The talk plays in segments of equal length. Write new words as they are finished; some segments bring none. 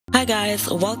Hi guys,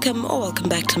 welcome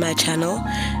back to my channel.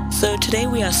 So today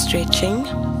we are stretching.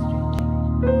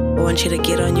 I want you to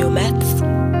get on your mats,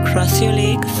 cross your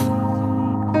legs.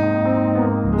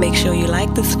 Make sure you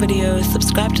like this video,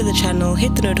 subscribe to the channel,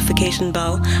 hit the notification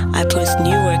bell. I post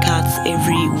new workouts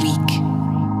every week.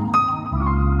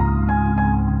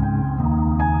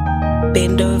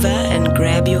 Bend over and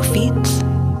grab your feet.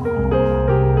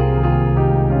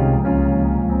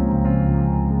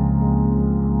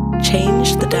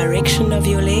 Change the direction of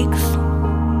your legs.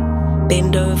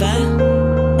 Bend over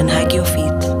and hug your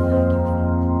feet.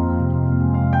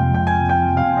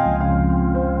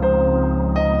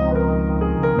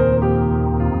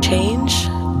 Change.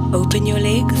 Open your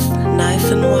legs nice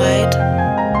and wide.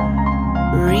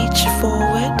 Reach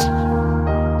forward.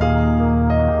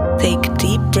 Take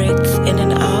deep breaths in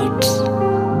and out.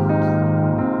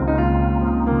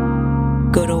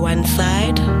 Go to one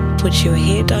side. Put your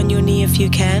head on your knee if you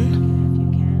can.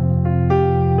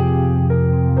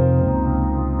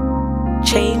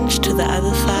 Change to the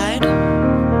other side.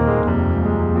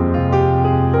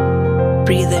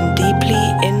 Breathe in deeply,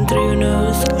 in through your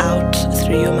nose, out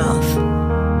through your mouth.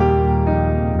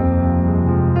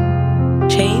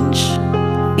 Change,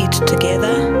 feet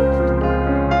together.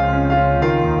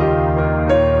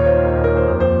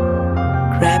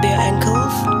 Grab your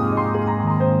ankles.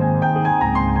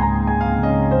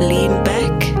 Lean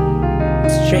back,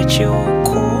 stretch your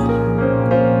core.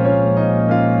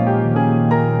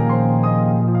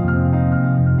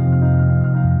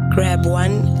 Grab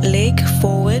one leg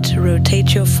forward,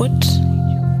 rotate your foot.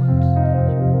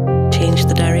 Change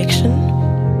the direction.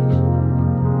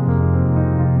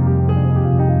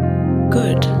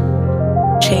 Good.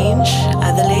 Change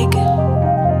other leg.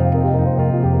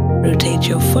 Rotate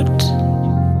your foot.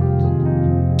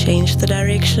 Change the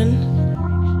direction.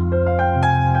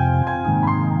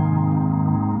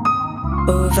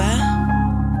 Over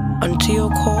onto your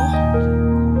core.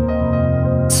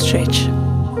 Stretch.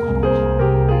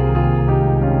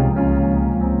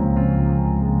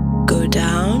 Go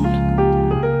down.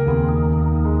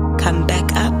 Come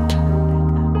back up.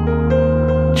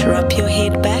 Drop your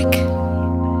head back.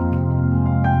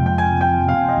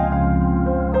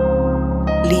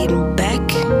 Lean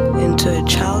back into a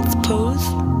child's pose.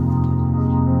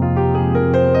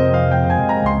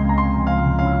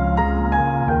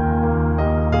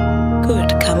 Good,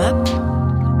 come up.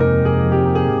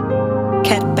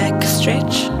 Cat back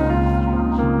stretch.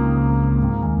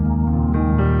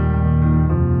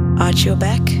 Arch your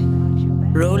back.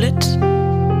 Roll it.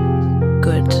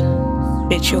 Good.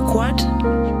 Stretch your quad.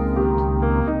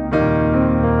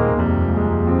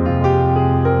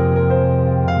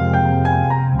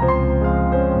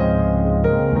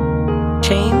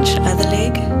 Change other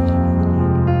leg.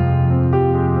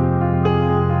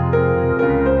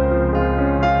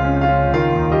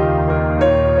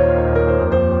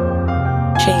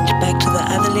 Change back to the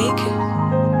other leg.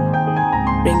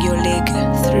 Bring your leg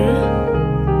through.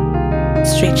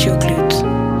 Stretch your glute.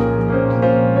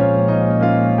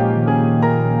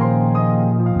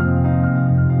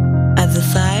 Other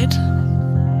side.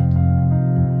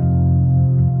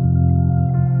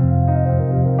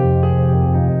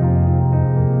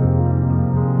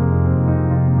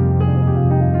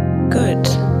 Good.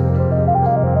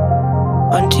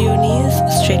 Onto your knees,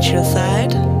 stretch your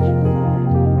side.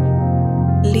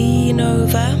 Lean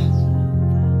over.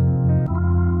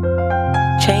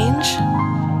 Change.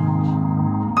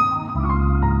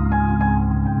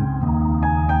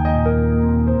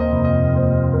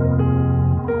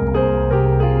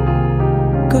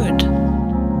 Good.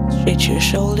 Stretch your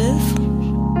shoulders.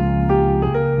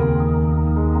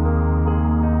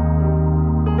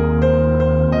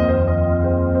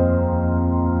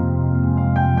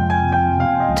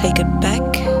 Take it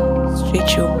back.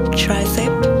 Stretch your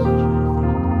tricep.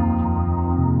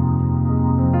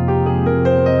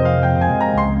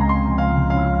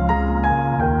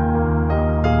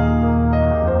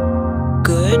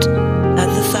 Good.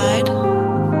 Other side.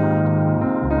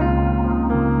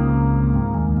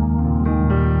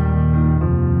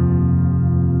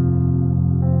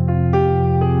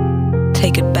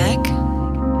 Take it back.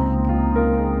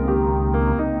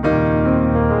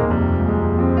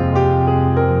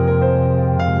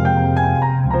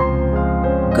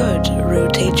 Good.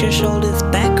 Rotate your shoulders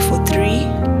back for 3,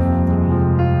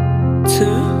 2,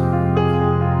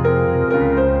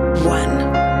 1.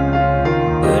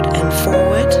 Good. And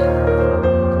forward.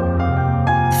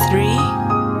 3,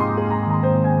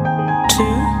 2,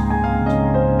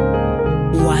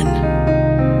 1.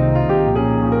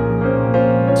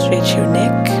 Stretch your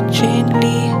neck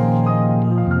gently.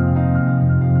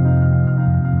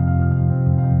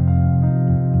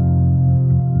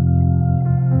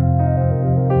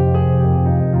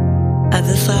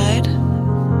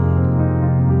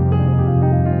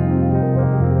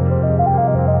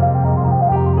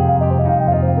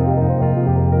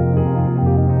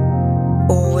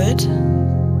 forward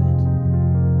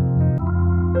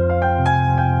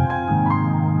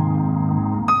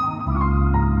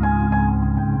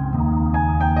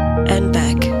and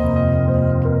back.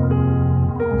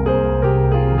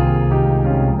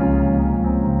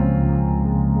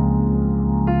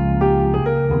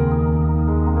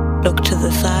 Look to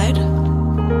the side.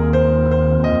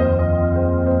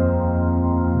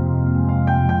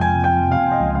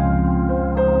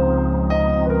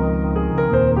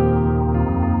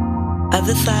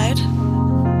 Other side.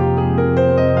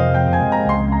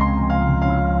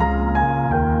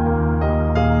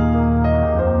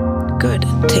 Good.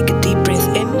 Take a deep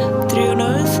breath in through your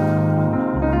nose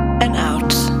and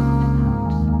out.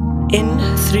 In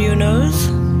through your nose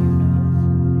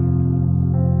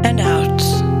and out.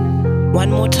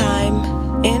 One more time.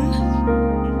 In